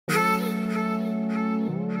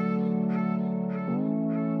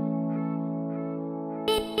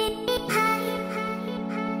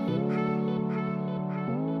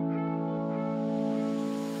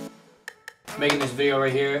Making this video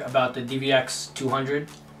right here about the DVX200,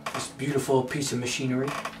 this beautiful piece of machinery.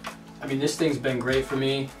 I mean, this thing's been great for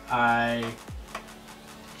me. I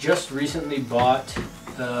just recently bought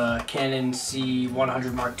the Canon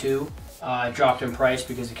C100 Mark II. It dropped in price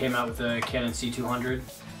because it came out with the Canon C200.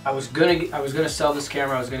 I was gonna sell this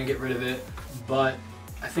camera. I was gonna get rid of it, but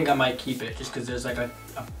I think I might keep it just because there's like a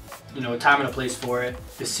time and a place for it.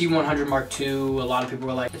 The C100 Mark II, a lot of people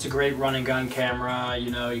were like, it's a great run and gun camera,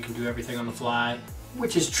 you know, you can do everything on the fly,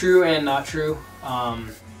 which is true and not true.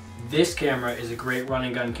 This camera is a great run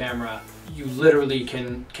and gun camera. You literally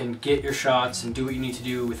can get your shots and do what you need to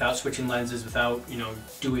do without switching lenses, without, you know,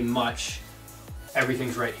 doing much.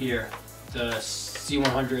 Everything's right here. The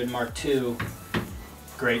C100 Mark II,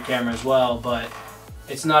 great camera as well, but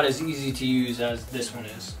it's not as easy to use as this one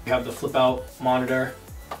is. You have the flip out monitor,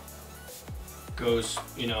 goes,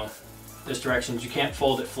 you know, this direction. You can't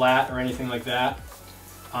fold it flat or anything like that,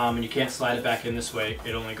 and you can't slide it back in this way.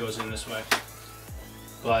 It only goes in this way.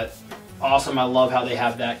 But awesome. I love how they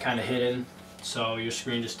have that kind of hidden, so your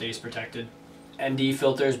screen just stays protected. ND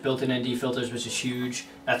filters, built-in ND filters, which is huge.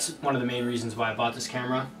 That's one of the main reasons why I bought this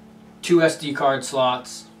camera. 2 SD card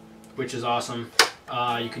slots, which is awesome.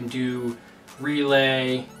 You can do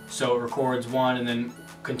relay, so it records one and then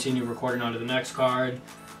continue recording onto the next card.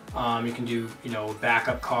 You can do, you know,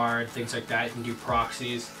 backup card, things like that. You can do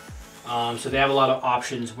proxies. So they have a lot of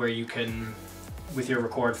options where you can, with your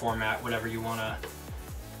record format, whatever you want to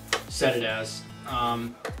set it as.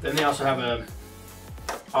 Then they also have a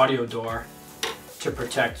audio door to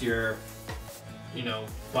protect your, you know,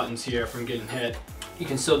 buttons here from getting hit. You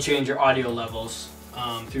can still change your audio levels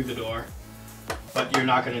through the door, but you're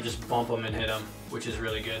not going to just bump them and hit them, which is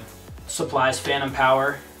really good. Supplies phantom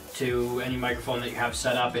power to any microphone that you have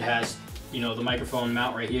set up. It has, you know, the microphone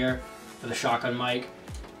mount right here for the shotgun mic,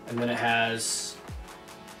 and then it has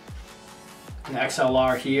an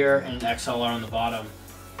XLR here and an XLR on the bottom,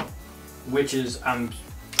 which is awesome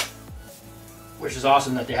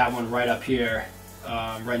that they have one right up here,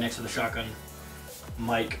 right next to the shotgun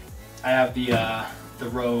mic. I have the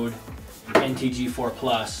Rode NTG4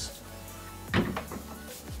 Plus,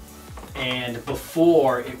 and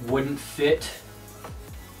before it wouldn't fit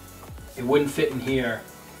in here.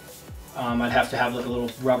 I'd have to have like a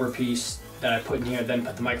little rubber piece that I put in here, then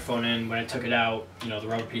put the microphone in. When I took it out, you know, the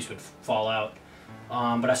rubber piece would fall out.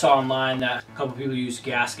 But I saw online that a couple people use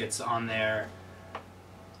gaskets on their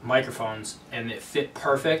microphones, and it fit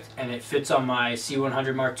perfect, and it fits on my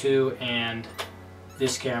C100 Mark II and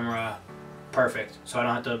this camera perfect. So I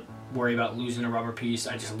don't have to worry about losing a rubber piece.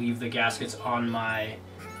 I just leave the gaskets on my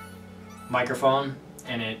microphone,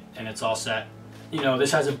 and it's all set. You know,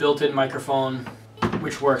 this has a built-in microphone,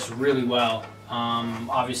 which works really well.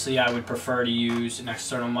 Obviously, I would prefer to use an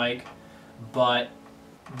external mic, but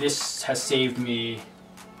this has saved me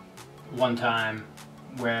one time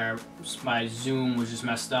where my Zoom was just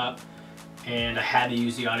messed up, and I had to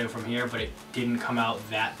use the audio from here, but it didn't come out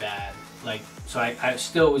that bad. Like, so I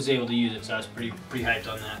still was able to use it, so I was pretty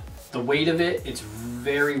hyped on that. The weight of it, it's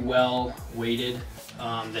very well weighted.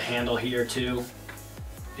 The handle here too,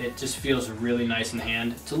 it just feels really nice in the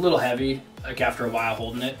hand. It's a little heavy, like after a while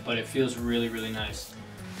holding it, but it feels really nice.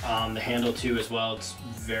 The handle too as well, it's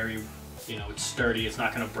very, you know, it's sturdy, it's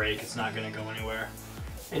not gonna break, it's not gonna go anywhere.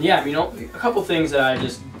 And yeah, you know, a couple things that I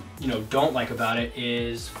just, you know, don't like about it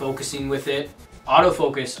is focusing with it.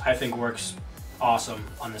 Autofocus, I think, works awesome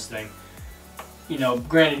on this thing. You know,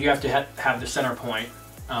 granted, you have to have the center point,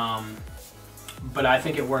 but I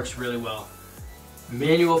think it works really well.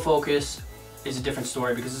 Manual focus is a different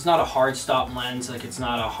story because it's not a hard stop lens, like it's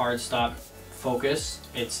not a hard stop focus.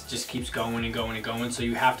 It just keeps going and going and going, so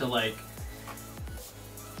you have to, like,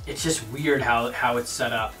 it's just weird how it's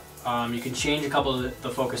set up. You can change a couple of the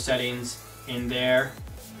focus settings in there,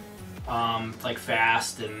 like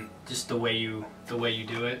fast and just the way you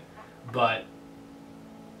do it, but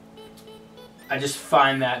I just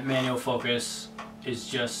find that manual focus is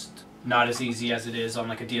just not as easy as it is on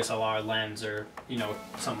like a DSLR lens or, you know,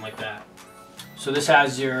 something like that. So this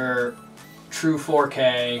has your true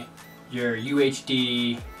 4K, your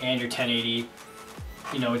UHD, and your 1080.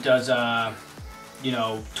 You know, it does you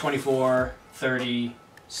know, 24, 30,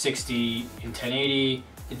 60 in 1080.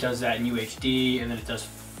 It does that in UHD, and then it does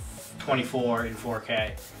 24 in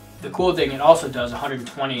 4K. The cool thing, it also does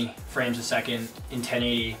 120 frames a second in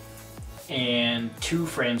 1080 and 2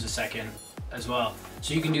 frames a second as well.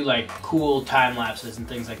 So you can do like cool time lapses and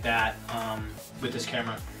things like that with this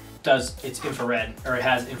camera. It's infrared, or it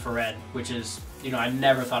has infrared, which is, you know, I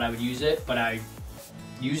never thought I would use it, but I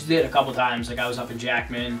used it a couple times. Like I was up in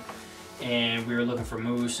Jackman and we were looking for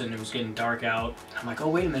moose, and it was getting dark out. I'm like, oh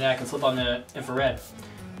wait a minute, I can flip on the infrared.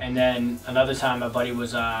 And then another time my buddy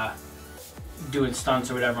was doing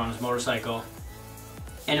stunts or whatever on his motorcycle,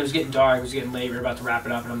 and it was getting dark, it was getting late, we were about to wrap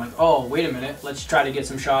it up, and I'm like, oh wait a minute, let's try to get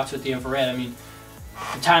some shots with the infrared. I mean,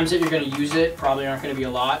 the times that you're going to use it probably aren't going to be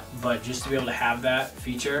a lot, but just to be able to have that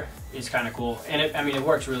feature is kind of cool. And it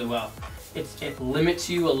works really well. It limits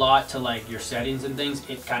you a lot to like your settings and things.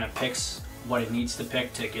 It kind of picks what it needs to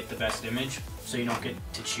pick to get the best image, so you don't get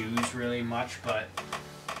to choose really much, but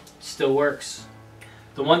it still works.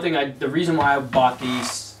 The reason why I bought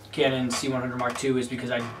these Canon C100 Mark II is because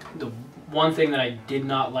the one thing that I did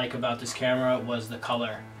not like about this camera was the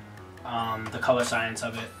color science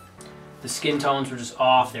of it. The skin tones were just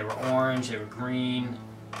off. They were orange, they were green.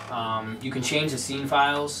 You can change the scene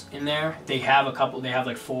files in there. They have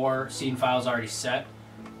like 4 scene files already set.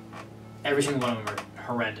 Every single one of them are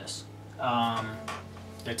horrendous.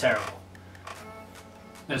 They're terrible.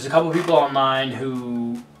 There's a couple people online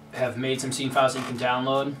who have made some scene files that you can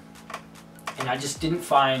download, and I just didn't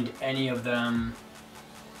find any of them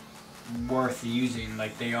worth using.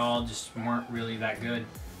 Like, they all just weren't really that good.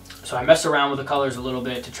 So I messed around with the colors a little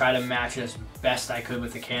bit to try to match it as best I could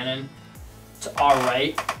with the Canon. It's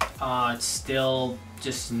alright. It's still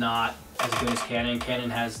just not as good as Canon.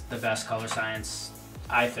 Canon has the best color science,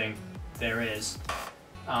 I think, there is.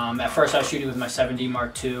 At first I was shooting with my 7D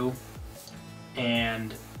Mark II,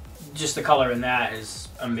 and just the color in that is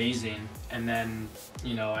amazing. And then,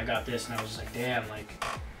 you know, I got this and I was like, damn, like,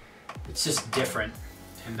 it's just different.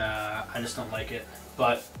 And I just don't like it.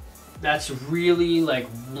 But that's really like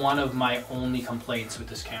one of my only complaints with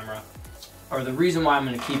this camera. Or the reason why I'm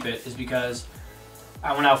going to keep it is because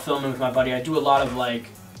I went out filming with my buddy. I do a lot of like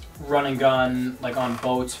run and gun, like on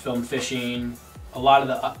boats, film fishing, a lot of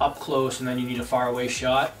the up close, and then you need a far away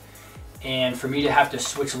shot. And for me to have to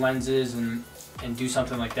switch lenses and do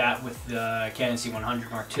something like that with the Canon C100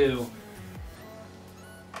 Mark II,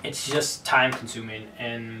 it's just time consuming,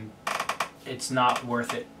 and it's not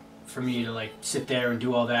worth it for me to like sit there and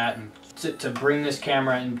do all that, and to bring this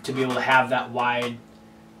camera and to be able to have that wide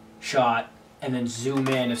shot and then zoom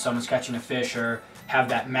in if someone's catching a fish, or have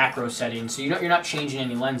that macro setting, so you're not changing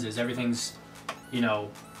any lenses. Everything's, you know,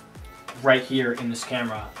 right here in this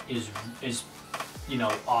camera is you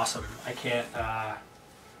know, awesome. I can't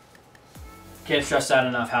stress that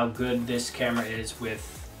enough how good this camera is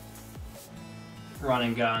with run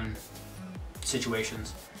and gun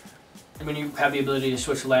situations. When you have the ability to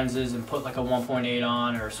switch lenses and put like a 1.8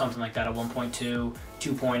 on or something like that, a 1.2,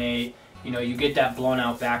 2.8, you know, you get that blown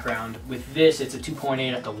out background. With this, it's a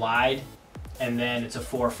 2.8 at the wide, and then it's a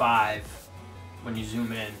 4.5 when you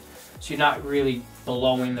zoom in. So you're not really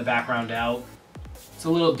blowing the background out. It's a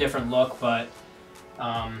little different look, but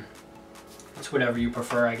it's whatever you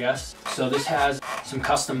prefer, I guess. So this has some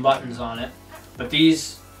custom buttons on it, but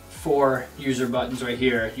these 4 user buttons right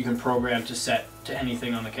here, you can program to set to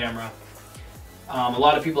anything on the camera. A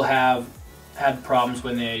lot of people have had problems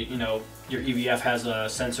when they, you know, your EVF has a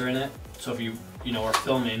sensor in it. So if you know, are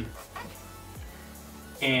filming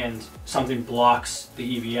and something blocks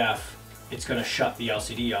the EVF, it's going to shut the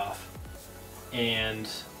LCD off. And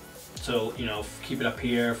so, you know, keep it up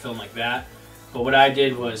here, film like that. But what I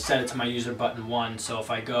did was set it to my user button 1. So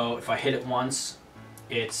if I hit it once,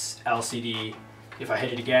 it's LCD. If I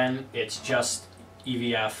hit it again, it's just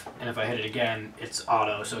EVF. And if I hit it again, it's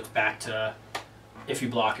auto. So it's back to, if you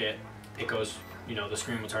block it, it goes, you know, the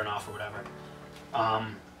screen will turn off or whatever.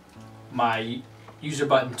 My user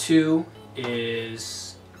button 2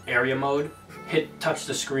 is area mode. Touch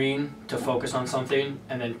the screen to focus on something,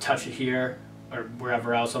 and then touch it here or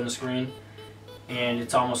wherever else on the screen, and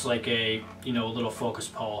it's almost like a, you know, a little focus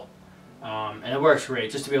pull. And it works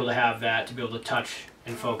great. Just to be able to have that, to be able to touch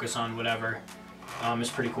and focus on whatever, is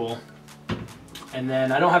pretty cool. And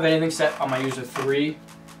then I don't have anything set on my user 3,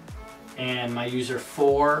 and my user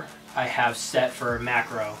 4 I have set for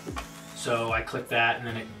macro. So I click that and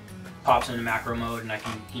then it pops into macro mode, and I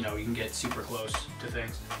can, you know, you can get super close to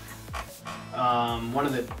things. One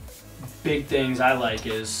of the big things I like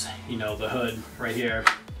is, you know, the hood right here.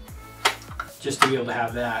 Just to be able to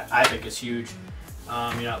have that, I think is huge.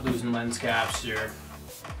 You're not losing lens caps,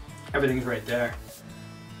 everything's right there.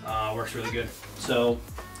 Works really good. So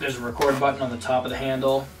there's a record button on the top of the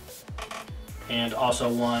handle, and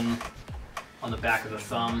also one on the back of the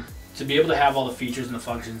thumb. To be able to have all the features and the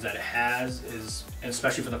functions that it has is,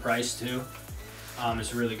 especially for the price too,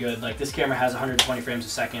 is really good. Like, this camera has 120 frames a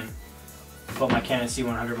second, but my Canon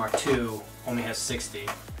C100 Mark II only has 60.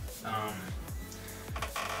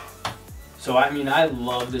 So I mean, I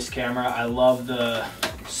love this camera. I love the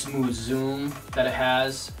smooth zoom that it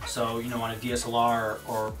has. So, you know, on a DSLR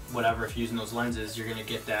or whatever, if you're using those lenses, you're gonna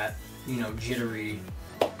get that, you know, jittery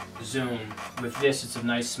zoom. With this, it's a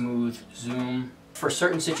nice smooth zoom. For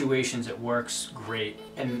certain situations, it works great,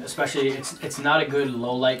 and especially it's not a good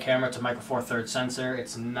low light camera. It's a micro four thirds sensor.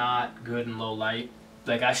 It's not good in low light.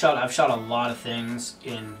 Like I've shot a lot of things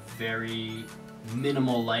in very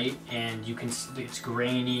minimal light, and you can, it's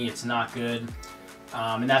grainy. It's not good,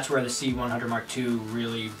 and that's where the C100 Mark II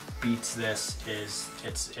really beats this. Is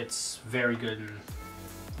it's very good in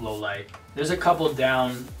low light. There's a couple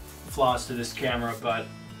down flaws to this camera, but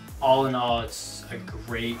all in all, it's a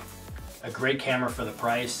great camera for the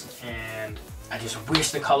price, and I just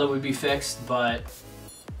wish the color would be fixed, but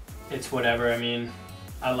it's whatever. I mean,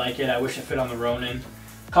 I like it. I wish it fit on the Ronin.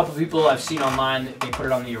 A couple people I've seen online, they put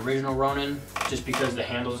it on the original Ronin just because the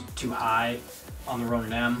handle's too high on the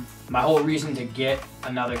Ronin M. My whole reason to get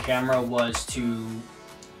another camera was to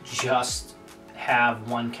just have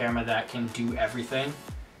one camera that can do everything.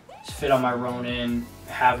 Just fit on my Ronin,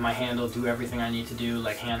 have my handle do everything I need to do,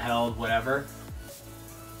 like handheld, whatever.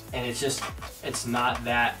 And it's not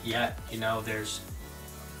that yet, you know. There's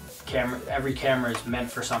every camera is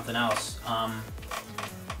meant for something else.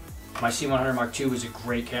 My C100 Mark II is a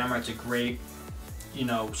great camera. It's a great, you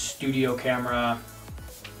know, studio camera,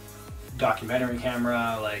 documentary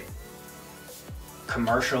camera, like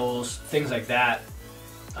commercials, things like that.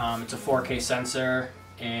 It's a 4K sensor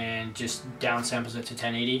and just downsamples it to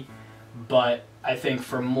 1080. But I think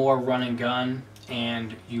for more run and gun,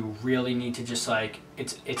 and you really need to just like,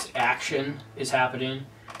 it's action is happening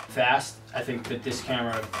fast, I think that this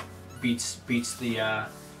camera beats the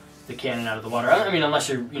Canon out of the water. I mean, unless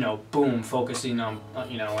you're, you know, boom, focusing on,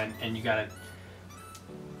 you know, and you got a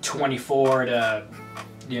 24 to,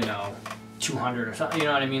 you know, 200 or something, you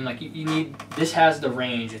know what I mean? Like you need, this has the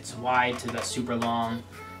range, it's wide to that super long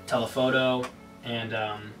telephoto, and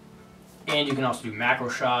you can also do macro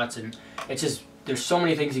shots, and it's just, there's so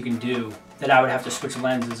many things you can do that I would have to switch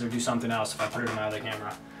lenses or do something else if I put it in my other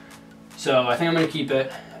camera. So I think I'm going to keep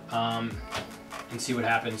it and see what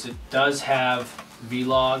happens. It does have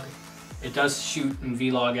Vlog. It does shoot in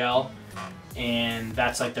Vlog L, and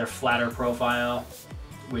that's like their flatter profile,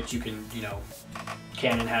 which you can, you know,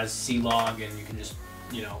 Canon has C-Log, and you can just,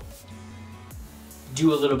 you know,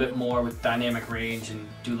 do a little bit more with dynamic range and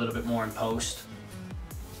do a little bit more in post.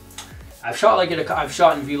 I've shot in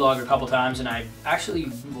Vlog a couple times, and I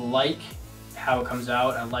actually like how it comes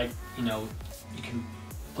out. I like, you know, you can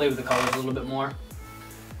play with the colors a little bit more.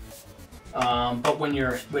 But when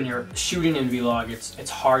you're shooting in Vlog,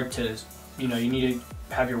 it's hard to, you know, you need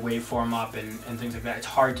to have your waveform up and things like that. It's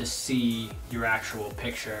hard to see your actual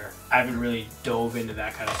picture. I haven't really dove into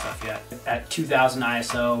that kind of stuff yet. At 2000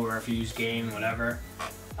 ISO, or if you use gain, whatever,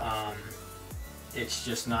 it's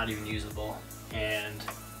just not even usable. And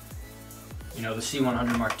you know, the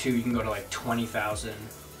C100 Mark II, you can go to like 20,000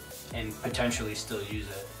 and potentially still use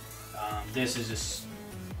it. This is just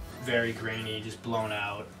very grainy, just blown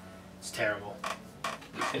out. It's terrible.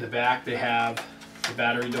 In the back, they have the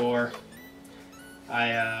battery door. I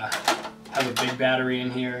have a big battery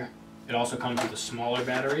in here. It also comes with a smaller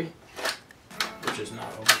battery, which is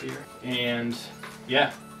not over here. And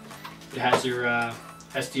yeah, it has your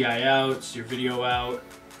SDI outs, your video out,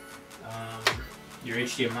 your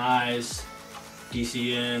HDMIs,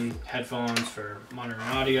 DC in, headphones for monitoring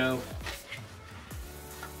audio.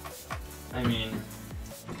 I mean,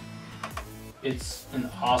 it's an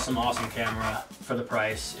awesome camera for the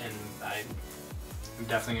price, and I'm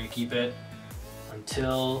definitely gonna keep it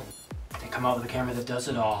until they come out with a camera that does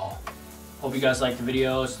it all. Hope you guys liked the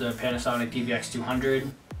video. It's the Panasonic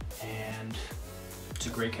DVX200, and it's a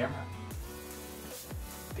great camera.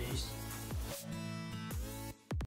 Peace.